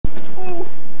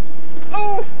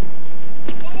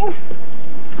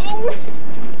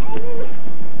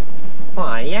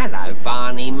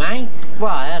Barney, mate.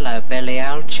 Why, hello, Billy,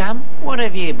 old chum. What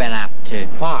have you been up to?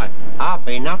 Why, I've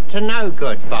been up to no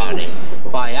good, Barney.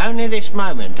 Why, only this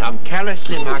moment I'm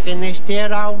callously mugging this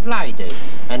dear old lady,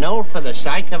 and all for the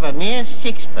sake of a mere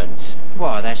sixpence.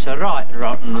 Why, that's a right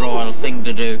rotten royal thing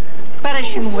to do.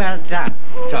 Perishing well done.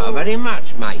 So very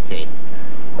much, matey.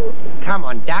 Come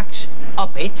on, ducks,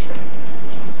 up it.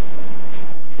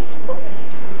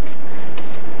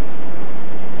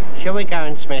 Shall we go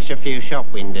and smash a few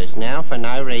shop windows now for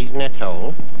no reason at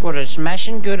all? What a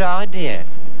smashing good idea.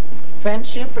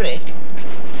 Fancy a brick?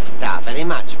 Ah, very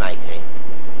much, matey.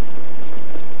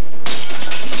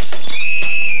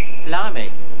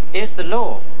 Blimey, here's the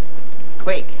law.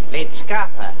 Quick, let's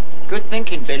scupper. Good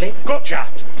thinking, Billy. Gotcha!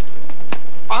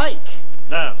 Ike!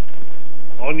 Now,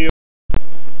 on your...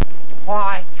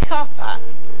 Why, copper.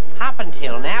 Up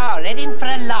until now, I read in for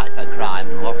a life of crime,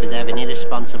 what with having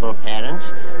irresponsible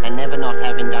parents and never not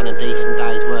having done a decent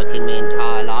day's work in my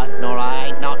entire life, nor I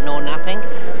ain't not nor nothing.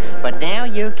 But now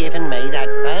you've given me that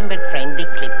firm but friendly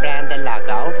clip round the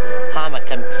lug-hole, I'm a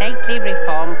completely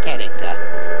reformed character.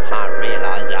 I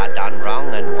realise I done wrong,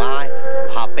 and why,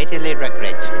 I bitterly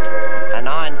regrets it. And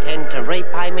I intend to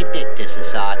repay my debt to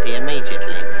society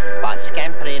immediately by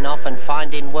scampering off and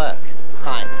finding work.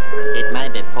 Aye, it may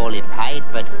be poorly paid,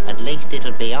 but at least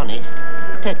it'll be honest.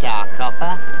 Ta-ta,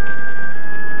 copper.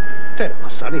 Ta-ta,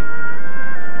 sonny.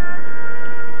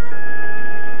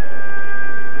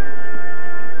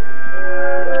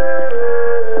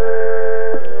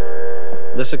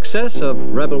 The success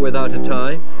of Rebel Without a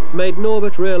Tie made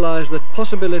Norbert realise that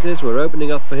possibilities were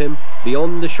opening up for him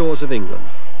beyond the shores of England,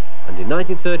 and in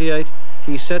 1938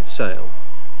 he set sail.